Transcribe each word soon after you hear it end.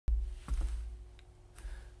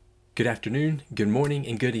Good afternoon, good morning,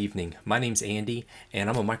 and good evening. My name's Andy, and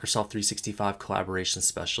I'm a Microsoft 365 collaboration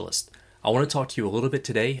specialist. I want to talk to you a little bit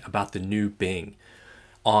today about the new Bing.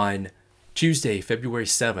 On Tuesday, February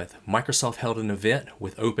 7th, Microsoft held an event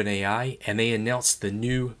with OpenAI, and they announced the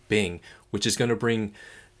new Bing, which is going to bring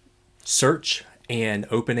search and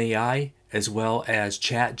OpenAI as well as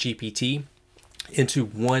ChatGPT into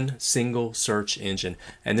one single search engine.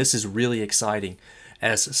 And this is really exciting.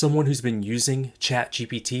 As someone who's been using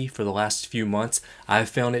ChatGPT for the last few months, I've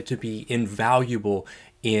found it to be invaluable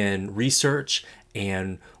in research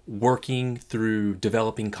and working through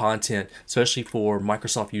developing content, especially for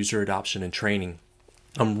Microsoft user adoption and training.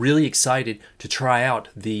 I'm really excited to try out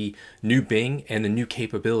the new Bing and the new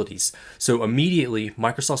capabilities. So immediately,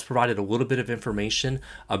 Microsoft's provided a little bit of information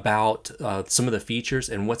about some of the features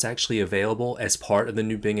and what's actually available as part of the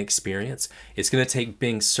new Bing experience. It's going to take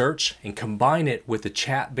Bing search and combine it with the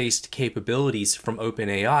chat-based capabilities from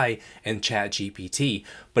OpenAI and ChatGPT,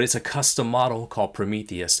 but it's a custom model called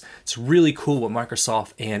Prometheus. It's really cool what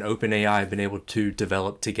Microsoft and OpenAI have been able to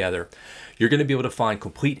develop together. You're going to be able to find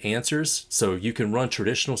complete answers, so you can run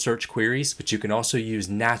traditional search queries, but you can also use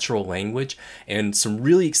natural language. And some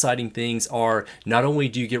really exciting things are not only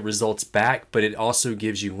do you get results back, but it also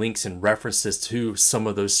gives you links and references to some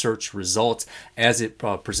of those search results as it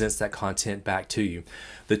presents that content back to you.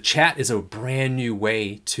 The chat is a brand new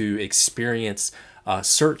way to experience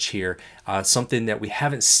search here, something that we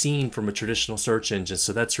haven't seen from a traditional search engine,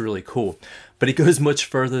 so that's really cool. But it goes much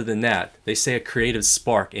further than that. They say a creative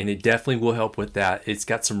spark, and it definitely will help with that. It's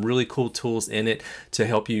got some really cool tools in it to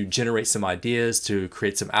help you generate some ideas, to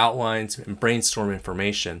create some outlines and brainstorm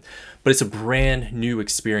information. But it's a brand new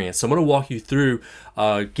experience. So I'm going to walk you through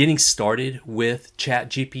getting started with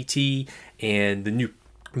ChatGPT and the new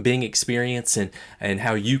Bing experience and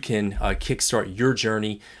how you can kickstart your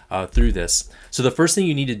journey through this. So the first thing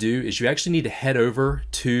you need to do is you actually need to head over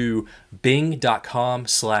to bing.com/new.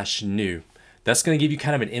 That's going to give you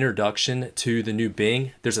kind of an introduction to the new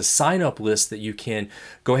Bing. There's a sign up list that you can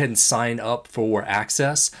go ahead and sign up for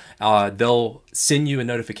access. They'll send you a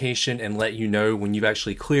notification and let you know when you've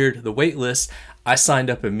actually cleared the wait list. I signed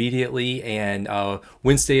up immediately, and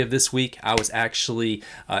Wednesday of this week I was actually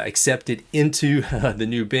accepted into the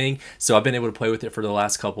new Bing, so I've been able to play with it for the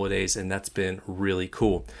last couple of days, and that's been really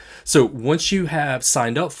cool. So once you have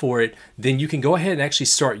signed up for it, then you can go ahead and actually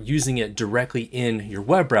start using it directly in your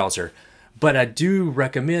web browser. But I do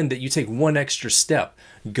recommend that you take one extra step.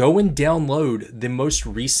 Go and download the most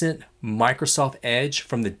recent Microsoft Edge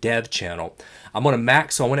from the dev channel. I'm on a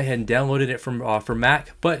Mac, so I went ahead and downloaded it from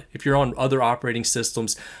Mac, but if you're on other operating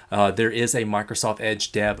systems, there is a Microsoft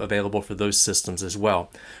Edge dev available for those systems as well.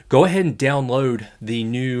 Go ahead and download the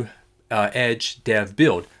new Edge dev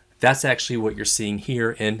build. That's actually what you're seeing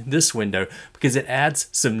here in this window, because it adds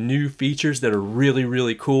some new features that are really,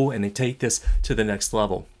 really cool, and they take this to the next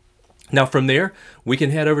level. Now from there, we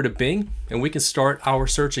can head over to Bing and we can start our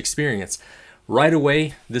search experience. Right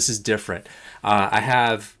away, this is different. I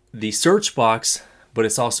have the search box, but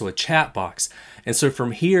it's also a chat box. And so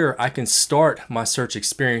from here, I can start my search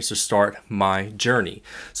experience or start my journey.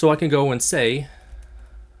 So I can go and say,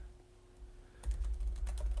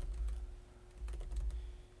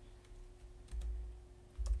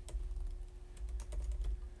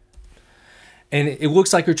 and it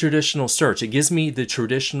looks like a traditional search. It gives me the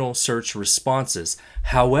traditional search responses.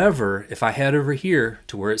 However, if I head over here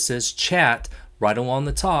to where it says chat right along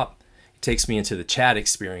the top, it takes me into the chat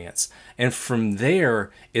experience. And from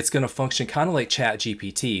there, it's going to function kind of like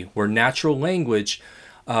ChatGPT, where natural language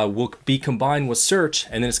will be combined with search,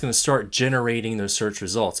 and then it's going to start generating those search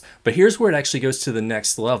results. But here's where it actually goes to the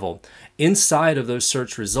next level. Inside of those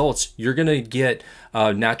search results, you're going to get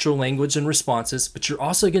natural language and responses, but you're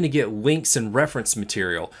also going to get links and reference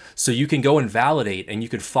material. So you can go and validate, and you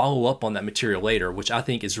can follow up on that material later, which I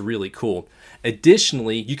think is really cool.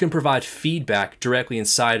 Additionally, you can provide feedback directly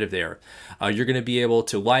inside of there. You're going to be able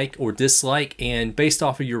to like or dislike, and based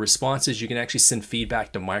off of your responses, you can actually send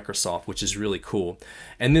feedback to Microsoft, which is really cool.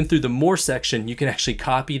 And then through the more section, you can actually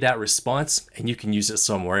copy that response and you can use it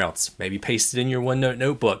somewhere else. Maybe paste it in your OneNote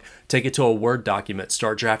notebook, take it to a Word document,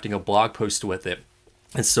 start drafting a blog post with it,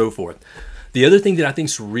 and so forth. The other thing that I think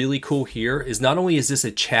is really cool here is not only is this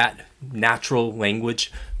a chat, natural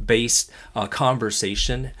language based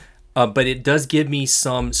conversation, but it does give me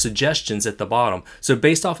some suggestions at the bottom. So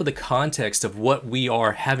based off of the context of what we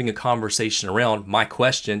are having a conversation around, my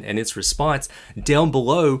question and its response, down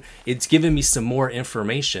below, it's giving me some more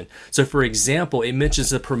information. So for example, it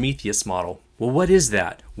mentions the Prometheus model. Well, what is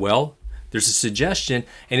that? Well, There's a suggestion,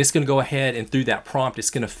 and it's going to go ahead and through that prompt, it's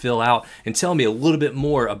going to fill out and tell me a little bit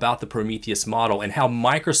more about the Prometheus model and how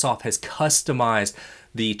Microsoft has customized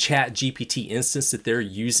the ChatGPT instance that they're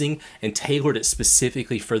using and tailored it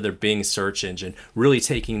specifically for their Bing search engine, really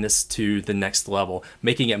taking this to the next level,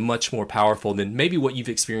 making it much more powerful than maybe what you've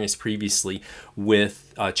experienced previously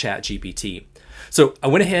with ChatGPT. So I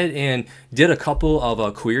went ahead and did a couple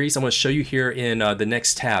of queries. I'm going to show you here in the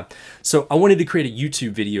next tab. So I wanted to create a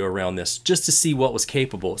YouTube video around this just to see what was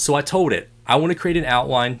capable. So I told it, I want to create an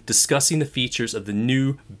outline discussing the features of the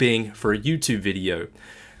new Bing for a YouTube video.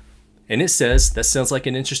 And it says, that sounds like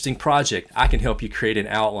an interesting project. I can help you create an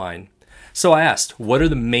outline. So I asked, what are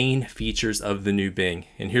the main features of the new Bing?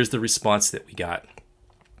 And here's the response that we got.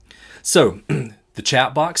 So the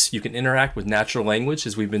chat box, you can interact with natural language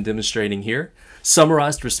as we've been demonstrating here.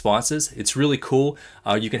 Summarized responses, it's really cool.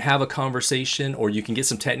 You can have a conversation or you can get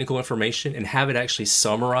some technical information and have it actually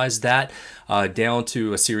summarize that down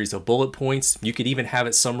to a series of bullet points. You could even have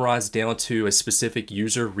it summarized down to a specific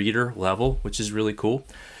user reader level, which is really cool.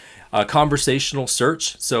 Conversational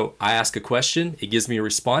search, so I ask a question, it gives me a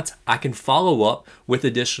response. I can follow up with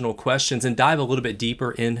additional questions and dive a little bit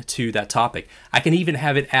deeper into that topic. I can even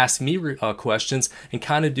have it ask me questions and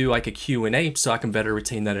kind of do like a Q&A so I can better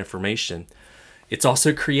retain that information. It's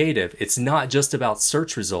also creative. It's not just about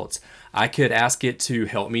search results. I could ask it to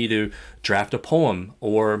help me to draft a poem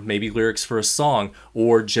or maybe lyrics for a song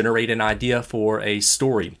or generate an idea for a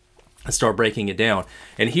story and start breaking it down.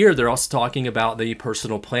 And here they're also talking about the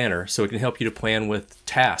personal planner, so it can help you to plan with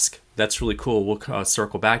tasks. That's really cool. We'll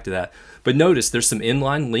circle back to that. But notice there's some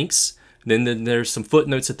inline links. Then there's some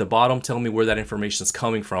footnotes at the bottom telling me where that information is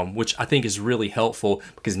coming from, which I think is really helpful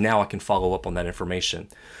because now I can follow up on that information.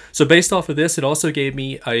 So based off of this, it also gave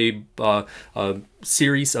me a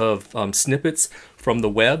series of snippets from the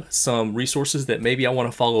web, some resources that maybe I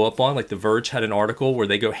want to follow up on, like The Verge had an article where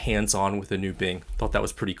they go hands-on with the new Bing. Thought that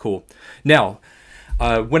was pretty cool. Now,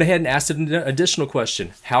 went ahead and asked an additional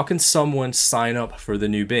question. How can someone sign up for the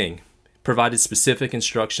new Bing? Provided specific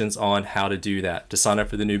instructions on how to do that. To sign up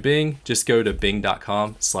for the new Bing, just go to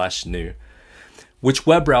bing.com/new. Which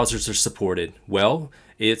web browsers are supported? Well,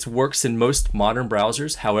 it works in most modern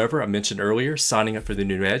browsers. However, I mentioned earlier signing up for the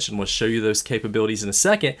new Edge, and we'll show you those capabilities in a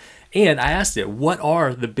second. And I asked it, what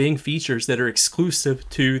are the Bing features that are exclusive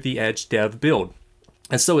to the Edge Dev build?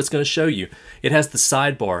 And so it's going to show you. It has the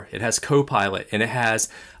sidebar, it has Copilot, and it has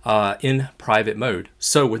in private mode.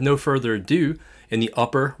 So with no further ado, in the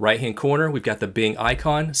upper right-hand corner, we've got the Bing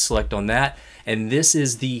icon, select on that, and this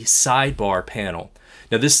is the sidebar panel.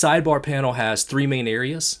 Now this sidebar panel has three main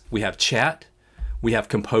areas. We have chat, we have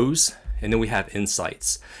compose, and then we have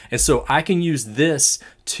insights. And so I can use this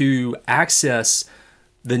to access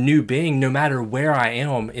the new Bing no matter where I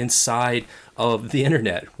am inside of the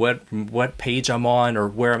internet, what page I'm on or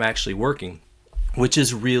where I'm actually working, which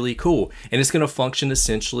is really cool. And it's going to function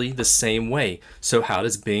essentially the same way. So how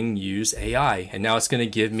does Bing use AI? And now it's going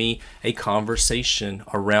to give me a conversation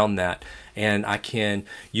around that. And I can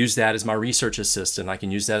use that as my research assistant. I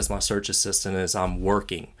can use that as my search assistant as I'm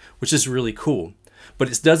working, which is really cool.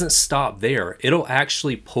 But it doesn't stop there. It'll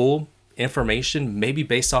actually pull information maybe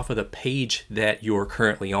based off of the page that you're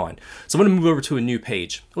currently on. So I'm going to move over to a new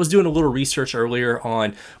page. I was doing a little research earlier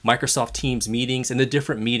on Microsoft Teams meetings and the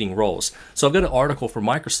different meeting roles. So I've got an article from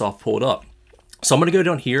Microsoft pulled up. So I'm going to go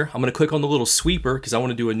down here. I'm going to click on the little sweeper because I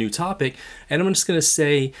want to do a new topic. And I'm just going to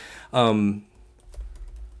say,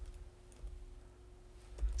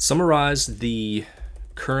 summarize the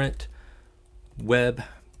current web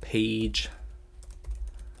page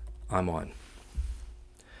I'm on.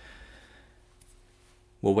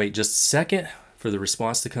 We'll wait just a second for the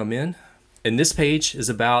response to come in. And this page is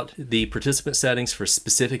about the participant settings for a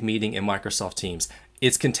specific meeting in Microsoft Teams.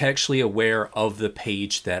 It's contextually aware of the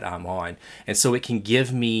page that I'm on. And so it can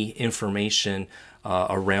give me information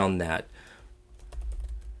around that.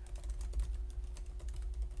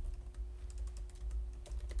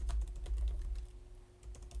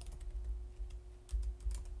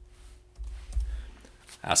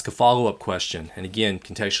 Ask a follow-up question, and again,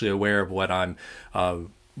 contextually aware of what I'm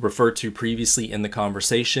referred to previously in the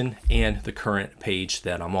conversation and the current page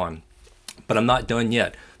that I'm on. But I'm not done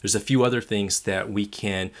yet. There's a few other things that we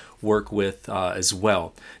can work with as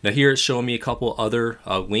well. Now here it's showing me a couple other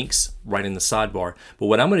links right in the sidebar, but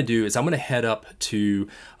what I'm going to do is I'm going to head up to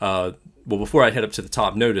well, before I head up to the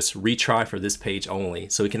top, notice retry for this page only,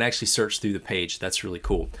 so we can actually search through the page. That's really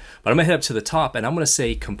cool. But I'm going to head up to the top and I'm going to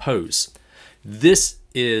say compose. This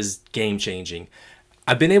is game changing.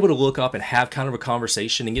 I've been able to look up and have kind of a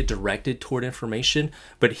conversation and get directed toward information,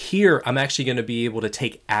 but here I'm actually going to be able to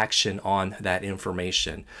take action on that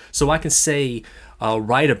information. So I can say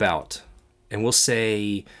write about, and we'll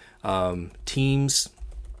say teams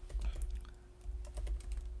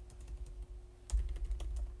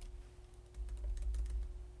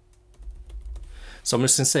So I'm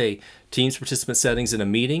just going to say Teams participant settings in a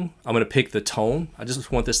meeting. I'm going to pick the tone. I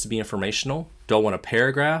just want this to be informational. Do I want a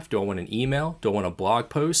paragraph? Do I want an email? Do I want a blog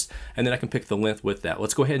post? And then I can pick the length with that.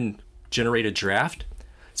 Let's go ahead and generate a draft.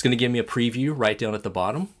 It's going to give me a preview right down at the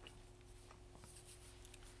bottom.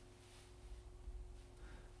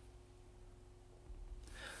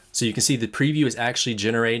 So you can see the preview is actually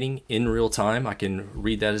generating in real time. I can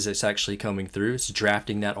read that as it's actually coming through. It's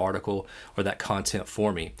drafting that article or that content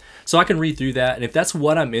for me. So I can read through that. And if that's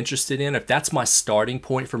what I'm interested in, if that's my starting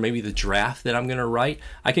point for maybe the draft that I'm going to write,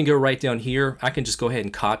 I can go right down here. I can just go ahead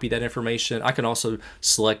and copy that information. I can also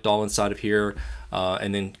select all inside of here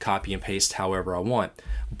and then copy and paste however I want.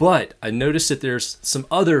 But I noticed that there's some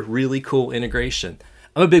other really cool integration.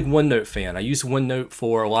 I'm a big OneNote fan. I use OneNote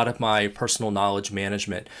for a lot of my personal knowledge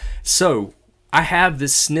management. So I have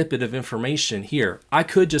this snippet of information here. I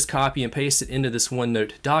could just copy and paste it into this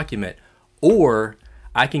OneNote document, or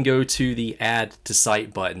I can go to the Add to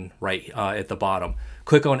Site button right at the bottom.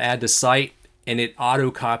 Click on Add to Site, and it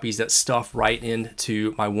auto copies that stuff right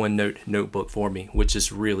into my OneNote notebook for me, which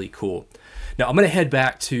is really cool. Now I'm going to head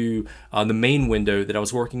back to the main window that I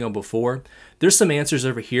was working on before. There's some answers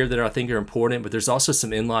over here that I think are important, but there's also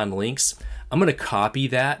some inline links. I'm going to copy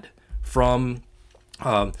that from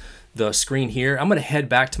the screen here. I'm going to head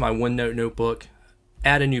back to my OneNote notebook,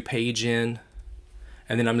 add a new page in,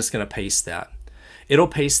 and then I'm just going to paste that. It'll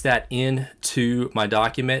paste that into my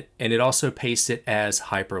document, and it also pastes it as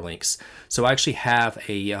hyperlinks. So I actually have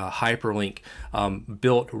a hyperlink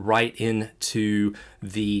built right into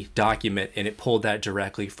the document, and it pulled that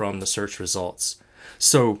directly from the search results.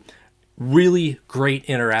 So really great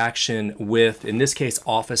interaction with, in this case,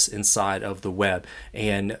 Office inside of the web,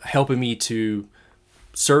 and helping me to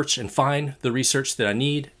search and find the research that I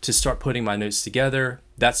need to start putting my notes together.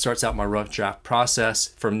 That starts out my rough draft process.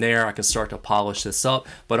 From there, I can start to polish this up,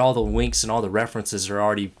 but all the links and all the references are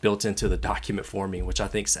already built into the document for me, which I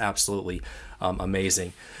think is absolutely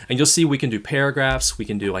amazing. And you'll see we can do paragraphs, we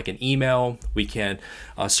can do like an email, we can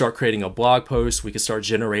start creating a blog post, we can start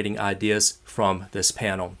generating ideas from this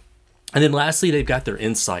panel. And then lastly, they've got their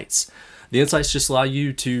insights. The insights just allow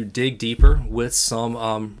you to dig deeper with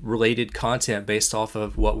some related content based off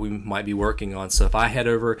of what we might be working on. So if I head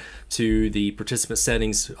over to the participant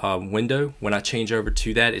settings window, when I change over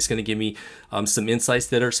to that, it's going to give me some insights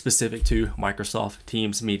that are specific to Microsoft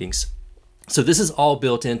Teams meetings. So this is all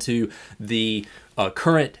built into the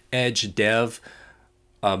current Edge Dev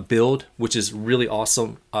build, which is really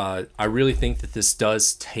awesome. I really think that this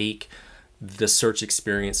does take the search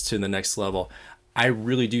experience to the next level. I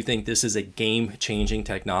really do think this is a game-changing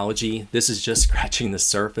technology. This is just scratching the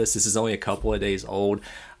surface. This is only a couple of days old.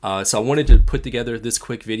 So I wanted to put together this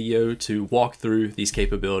quick video to walk through these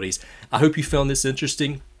capabilities. I hope you found this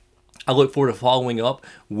interesting. I look forward to following up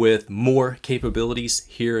with more capabilities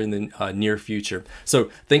here in the near future. So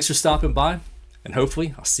thanks for stopping by, and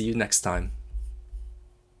hopefully I'll see you next time.